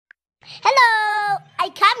Hello, I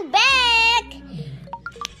come back.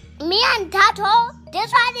 Me and Thato.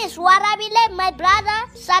 This one is Oarabile, my brother,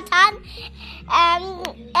 Satan.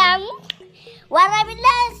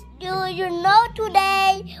 Oarabile, you know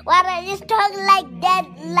today, Oarabile talk like that,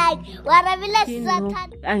 like Oarabile,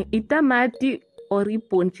 Satan. Itamati or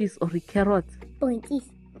Bontis or carrots? Bontis.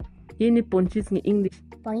 Yini Bontis in English?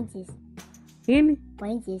 Bontis. Yini?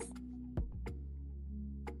 Bontis.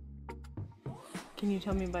 Can you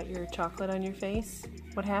tell me about your chocolate on your face?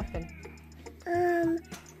 What happened?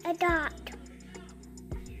 A dot.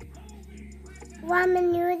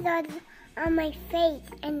 Ramen noodles on my face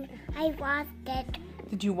and I washed it.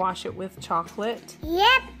 Did you wash it with chocolate?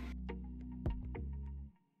 Yep.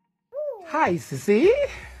 Hi Sisi.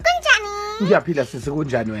 Kunjani? Ngiyaphila Sisi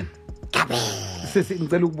kunjani wena? Sisi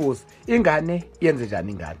ngicela ukubuza. Ingane yenze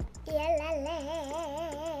njani ingane?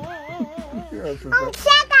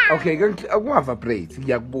 Okay, akuvibrate.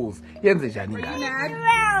 Ngiyakubuza. Yenze njani ingane?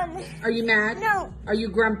 Are you mad? No. Are you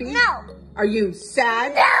grumpy? No. Are you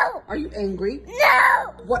sad? No. Are you angry?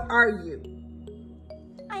 No. What are you?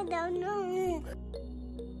 I don't know.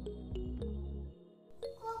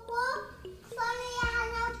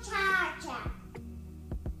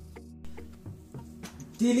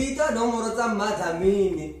 Delete nomoro tsa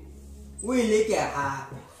Mazamini. O ile ke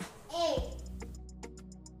hape.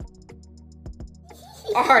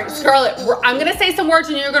 All right, Scarlett, I'm going to say some words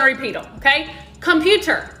and you're going to repeat them, okay?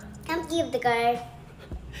 Computer. Computer.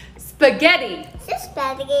 Spaghetti.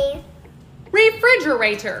 Sepedi.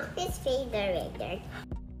 Refrigerator. Refrigerator.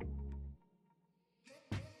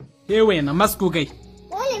 Hey wena maskuke.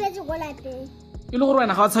 Wole bethu golate. Ile gore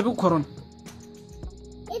wena ga o tshabe corona.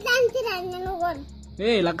 E tla ntira nna gore.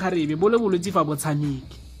 Hey la kharibe bole bolwetse fa bo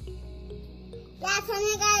tshameke. Ya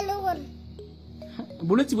tshameka le gore.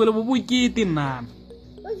 Bolwetse bole bo bokete nna.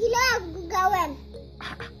 O kile ga wena.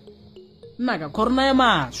 Nna ka corona ya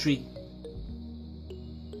maswe.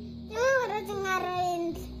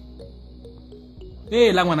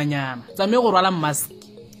 Hey la ngwana nyana, tsame go rwala mask.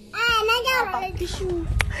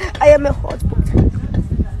 I am a hot potato.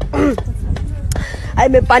 I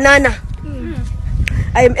am a banana.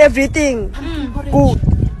 I am everything good.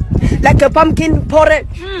 Like a pumpkin porridge.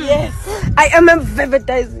 Yes. I am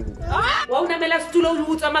advertising. Wa una mela stulo o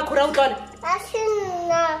utsa makhura o tlole.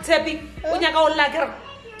 Asina. Tshepi, o nyaka o lagra.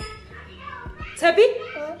 Tshepi?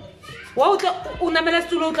 Wa una mela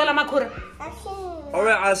stulo o tlola makhura.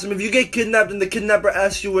 Alright, Asim, if you get kidnapped and the kidnapper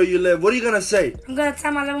asks you where you live, what are you gonna say? I'm gonna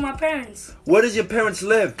tell him I live with my parents. Where does your parents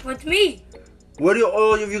live? With me. Where do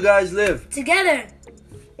all of you guys live? Together.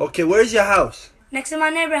 Okay, where's your house? Next to my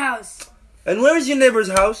neighbor's house. And where is your neighbor's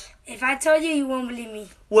house? If I told you, you won't believe me.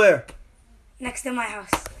 Where? Next to my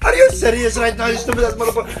house. Are you serious right now, you stupid ass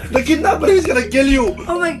motherfucker? The kidnapper is gonna kill you.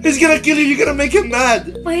 Oh my. He's gonna kill you, you're gonna make him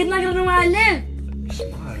mad. But he's not gonna know where I live.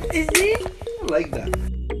 Smart. Is he? I like that.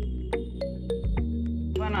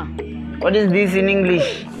 What is this in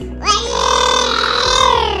English?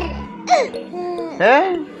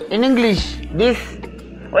 In English, this.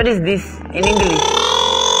 What is this in English?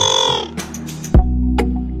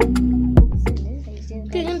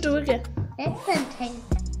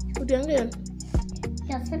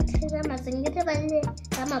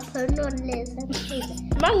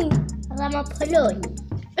 Ramapononi.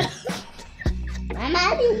 Mama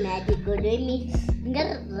dina di golemi ngar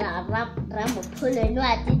Ramapononi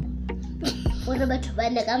wati. Ora batho ba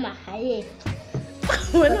nna ka mahae.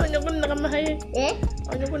 Wena o nyaka nna ka mahae?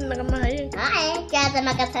 O nyaka nna ka mahae? Hae, ke a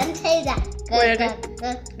tsama ka sanitizer. Oya kae?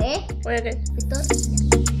 Pitori.